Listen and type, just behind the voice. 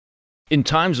In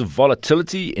times of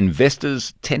volatility,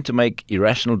 investors tend to make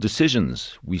irrational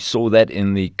decisions. We saw that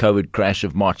in the COVID crash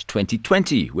of March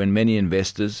 2020, when many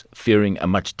investors, fearing a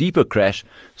much deeper crash,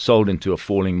 sold into a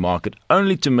falling market,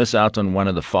 only to miss out on one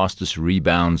of the fastest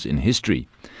rebounds in history.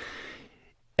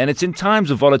 And it's in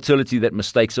times of volatility that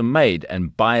mistakes are made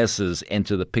and biases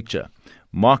enter the picture.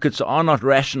 Markets are not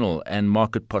rational, and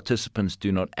market participants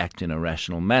do not act in a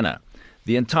rational manner.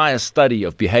 The entire study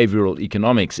of behavioral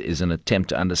economics is an attempt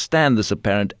to understand this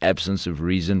apparent absence of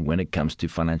reason when it comes to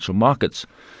financial markets.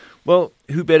 Well,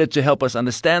 who better to help us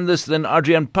understand this than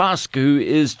Adrian Pask, who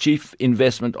is Chief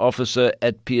Investment Officer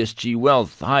at PSG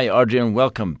Wealth. Hi, Adrian.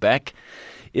 Welcome back.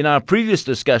 In our previous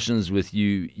discussions with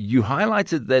you, you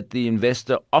highlighted that the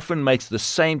investor often makes the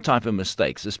same type of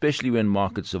mistakes, especially when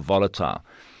markets are volatile.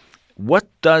 What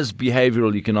does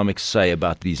behavioral economics say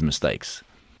about these mistakes?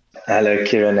 Hello,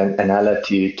 Kieran, and hello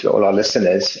to all our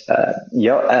listeners.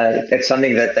 It's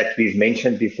something that we've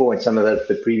mentioned before in some of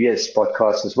the previous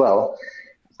podcasts as well.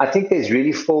 I think there's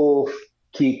really four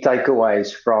key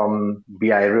takeaways from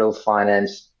behavioral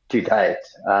finance to date.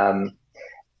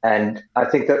 And I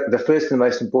think that the first and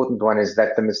most important one is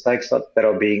that the mistakes that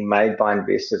are being made by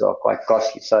investors are quite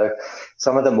costly. So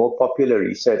some of the more popular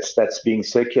research that's being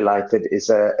circulated is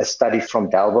a study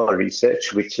from Dalbar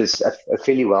Research, which is a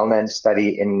fairly well-known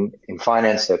study in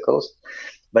finance circles.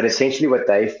 But essentially what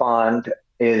they find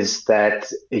is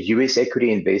that US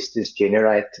equity investors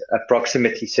generate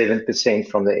approximately 7%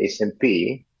 from the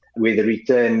S&P, where the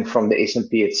return from the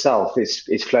S&P itself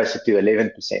is closer to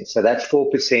 11%. So that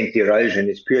 4% erosion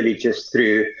is purely just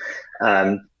through,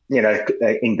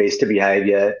 investor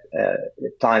behavior,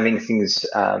 timing things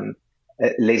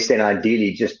less than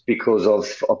ideally, just because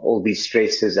of all these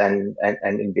stresses and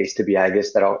investor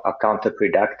behaviors that are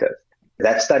counterproductive.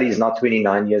 That study is now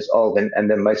 29 years old,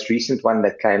 and the most recent one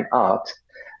that came out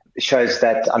shows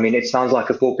that, it sounds like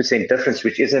a 4% difference,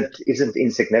 which isn't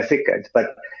insignificant,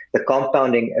 but the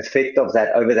compounding effect of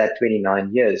that over that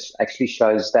 29 years actually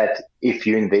shows that if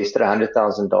you invested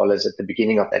 $100,000 at the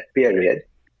beginning of that period,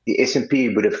 the S&P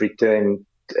would have returned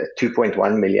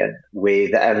 2.1 million, where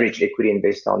the average equity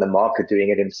investor on the market doing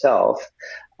it himself,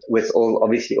 with all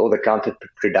the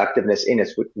counterproductiveness in it,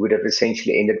 would have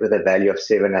essentially ended with a value of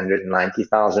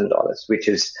 $790,000,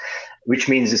 which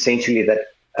means essentially that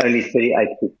only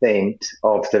 38%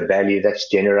 of the value that's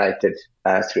generated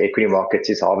through equity markets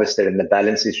is harvested, and the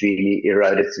balance is really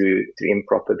eroded through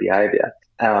improper behavior.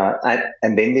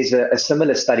 And then there's a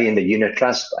similar study in the unit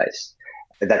trust space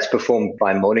that's performed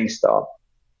by Morningstar.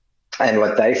 And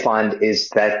what they find is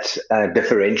that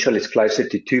differential is closer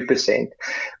to 2%,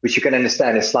 which you can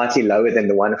understand is slightly lower than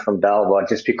the one from Dalbar,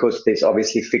 just because there's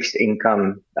obviously fixed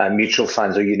income mutual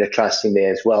funds or unit trusts in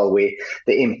there as well, where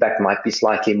the impact might be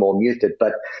slightly more muted.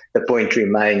 But the point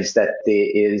remains that there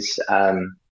is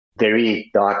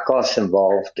very dark costs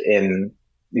involved in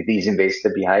these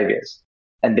investor behaviors.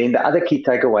 And then the other key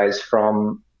takeaways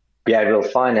from behavioral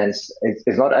finance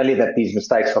is not only that these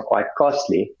mistakes are quite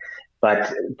costly,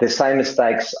 but the same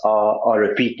mistakes are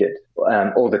repeated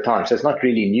all the time. So it's not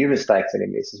really new mistakes that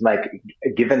investors make.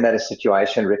 Given that a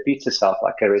situation repeats itself,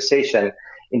 like a recession,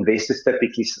 investors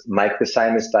typically make the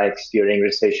same mistakes during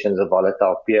recessions or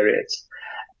volatile periods.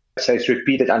 So it's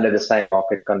repeated under the same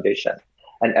market condition.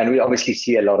 And we obviously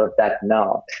see a lot of that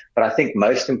now. But I think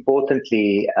most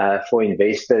importantly for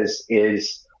investors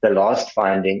is the last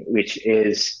finding, which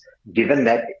is, given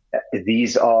that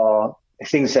these are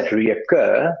things that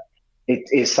reoccur, it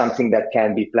is something that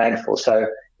can be planned for. So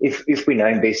if we know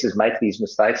investors make these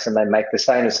mistakes and they make the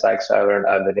same mistakes over and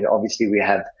over, then obviously we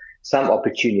have some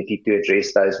opportunity to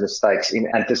address those mistakes in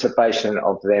anticipation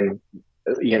of them,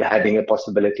 having a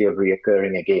possibility of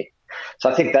reoccurring again. So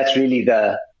I think that's really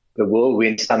the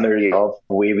whirlwind summary of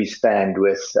where we stand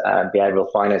with behavioral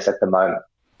finance at the moment.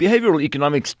 Behavioral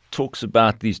economics talks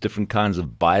about these different kinds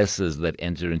of biases that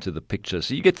enter into the picture.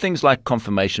 So you get things like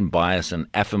confirmation bias and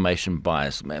affirmation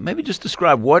bias. Maybe just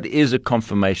describe what is a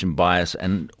confirmation bias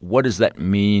and what does that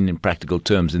mean in practical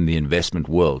terms in the investment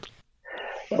world?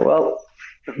 Well,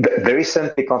 very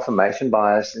simply, confirmation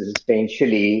bias is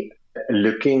essentially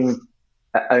looking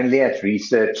only at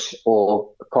research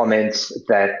or comments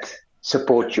that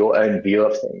support your own view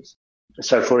of things.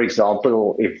 So, for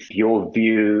example, if your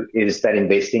view is that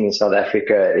investing in South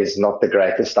Africa is not the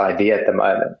greatest idea at the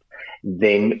moment,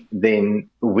 then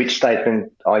which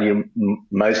statement are you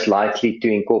most likely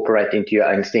to incorporate into your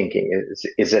own thinking?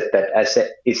 Is it that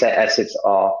assets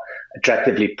are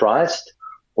attractively priced,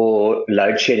 or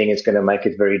load shedding is going to make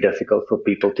it very difficult for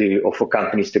people or for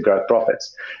companies to grow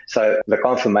profits? So the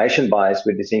confirmation bias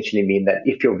would essentially mean that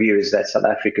if your view is that South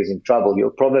Africa is in trouble, you'll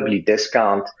probably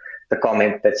discount the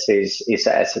comment that says yes,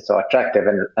 assets are attractive,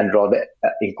 and rather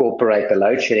incorporate the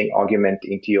load shedding argument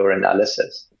into your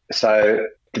analysis. So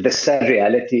the sad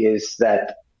reality is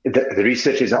that the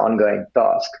research is an ongoing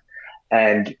task,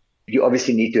 and you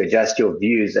obviously need to adjust your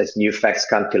views as new facts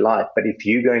come to light. But if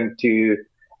you're going to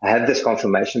have this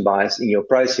confirmation bias in your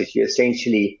process, you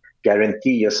essentially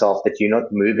guarantee yourself that you're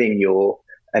not moving your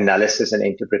analysis and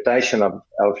interpretation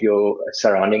of your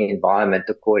surrounding environment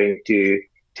according to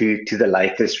the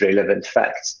latest relevant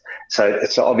facts. So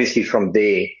obviously from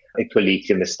there, it will lead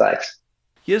to mistakes.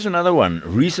 Here's another one,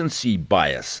 recency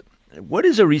bias. What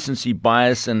is a recency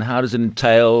bias, and how does it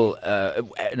entail,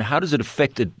 and how does it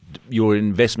affect your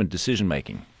investment decision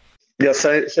making? Yeah,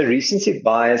 so recency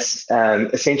bias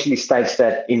essentially states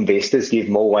that investors give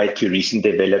more weight to recent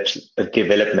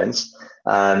developments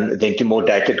than to more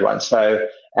dated ones. So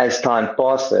as time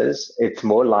passes, it's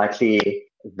more likely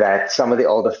that some of the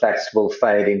older facts will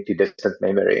fade into distant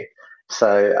memory.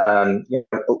 So,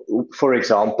 for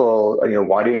example,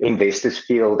 why do investors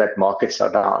feel that markets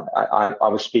are down? I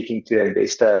was speaking to an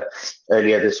investor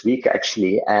earlier this week,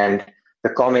 actually, and the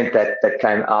comment that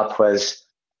came up was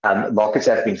markets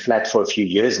have been flat for a few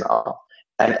years now.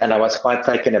 And I was quite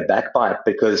taken aback by it,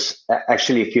 because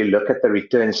actually, if you look at the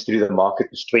returns through the market,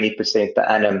 it's 20% per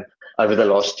annum over the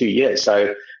last 2 years.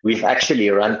 So we've actually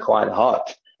run quite hard.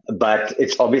 But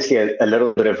it's obviously a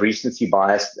little bit of recency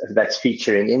bias that's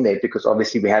featuring in there, because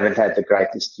obviously we haven't had the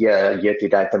greatest year to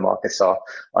date. The markets are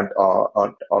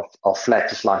flat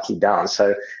to slightly down.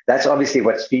 So that's obviously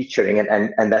what's featuring,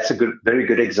 and that's a very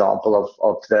good example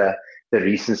of the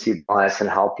recency bias and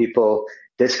how people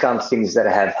discount things that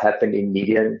have happened in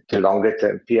medium to longer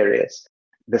term periods.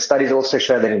 The studies also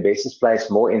show that investors place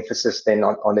more emphasis than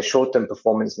on the short-term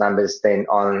performance numbers than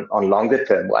on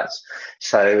longer-term ones.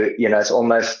 So, it's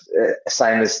almost the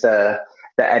same as the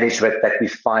adage that we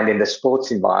find in the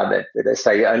sports environment, where they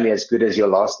say you're only as good as your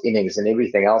last innings and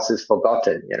everything else is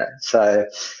forgotten, So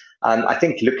I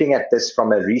think looking at this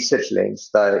from a research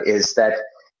lens, though, is that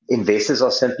investors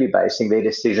are simply basing their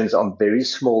decisions on very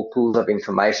small pools of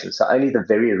information, so only the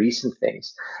very recent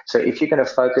things. So if you're going to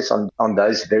focus on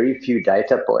those very few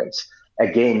data points,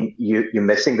 again, you're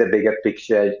missing the bigger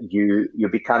picture. You're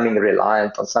becoming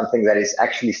reliant on something that is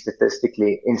actually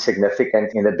statistically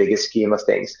insignificant in the bigger scheme of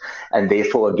things. And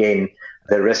therefore, again,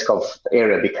 the risk of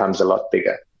error becomes a lot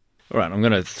bigger. All right, I'm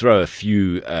going to throw a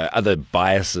few other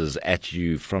biases at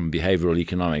you from behavioral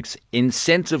economics.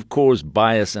 Incentive cause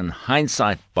bias and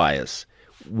hindsight bias.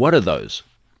 What are those?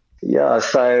 Yeah,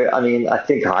 so, I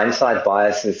think hindsight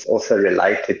bias is also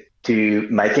related to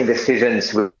making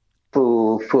decisions with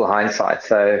full hindsight.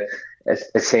 So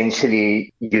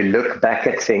essentially, you look back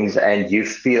at things and you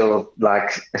feel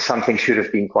like something should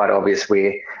have been quite obvious,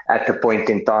 where at the point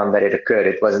in time that it occurred,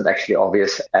 it wasn't actually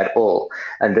obvious at all.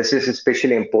 And this is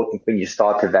especially important when you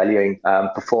start evaluating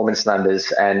performance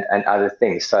numbers and other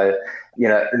things. So,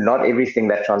 not everything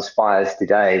that transpires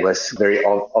today was very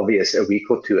obvious a week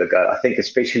or two ago. I think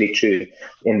especially true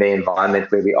in the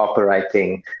environment where we're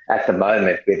operating at the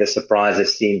moment, where the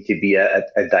surprises seem to be a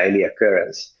daily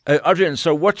occurrence. Adrian,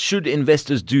 so what should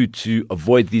investors do to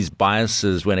avoid these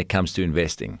biases when it comes to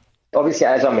investing? Obviously,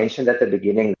 as I mentioned at the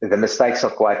beginning, the mistakes are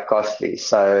quite costly.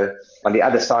 So on the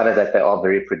other side of that, they are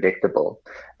very predictable.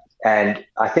 And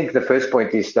I think the first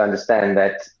point is to understand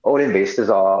that all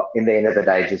investors are, in the end of the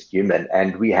day, just human.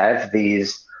 And we have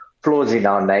these flaws in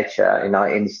our nature, in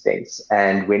our instincts.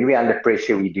 And when we're under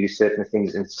pressure, we do certain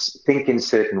things and think in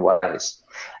certain ways.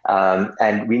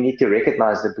 And we need to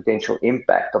recognize the potential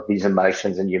impact of these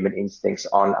emotions and human instincts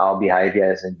on our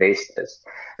behavior as investors.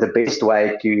 The best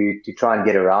way to try and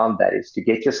get around that is to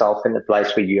get yourself in a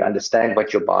place where you understand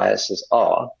what your biases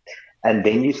are. And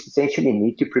then you essentially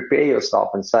need to prepare yourself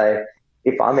and say,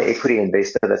 if I'm an equity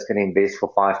investor that's going to invest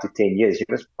for 5 to 10 years, you're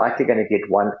most likely going to get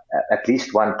at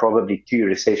least one, probably two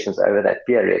recessions over that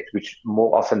period, which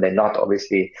more often than not,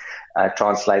 obviously,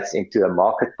 translates into a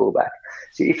market pullback.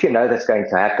 So if you know that's going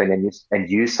to happen and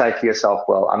you say to yourself,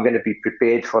 well, I'm going to be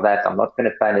prepared for that. I'm not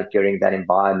going to panic during that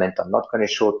environment. I'm not going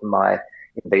to shorten my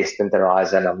investment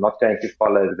horizon. I'm not going to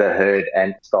follow the herd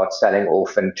and start selling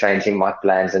off and changing my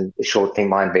plans and shortening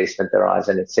my investment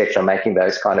horizon, etc., making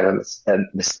those kind of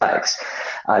mistakes.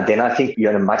 Then I think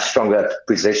you're in a much stronger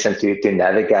position to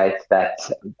navigate that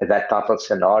type of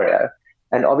scenario.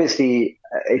 And obviously,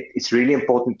 it's really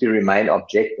important to remain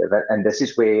objective. And this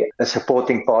is where a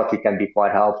supporting party can be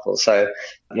quite helpful. So,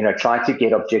 try to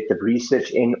get objective research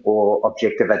in or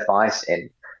objective advice in.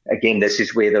 Again, this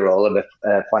is where the role of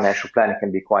a financial planner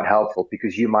can be quite helpful,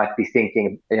 because you might be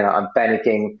thinking, I'm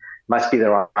panicking, must be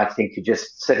the right thing to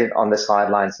just sit on the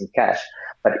sidelines in cash.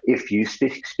 But if you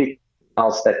speak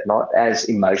else that's not as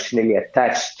emotionally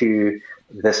attached to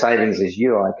the savings as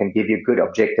you are and can give you good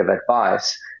objective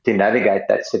advice to navigate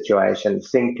that situation,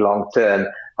 think long term,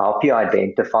 help you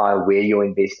identify where your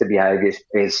investor behavior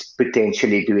is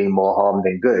potentially doing more harm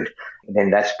than good,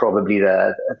 then that's probably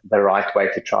the right way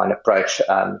to try and approach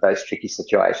those tricky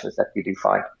situations that we do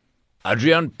find.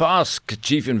 Adrian Pask,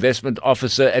 Chief Investment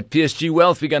Officer at PSG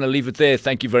Wealth. We're going to leave it there.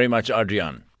 Thank you very much,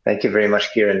 Adrian. Thank you very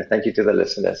much, Kieran. Thank you to the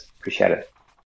listeners. Appreciate it.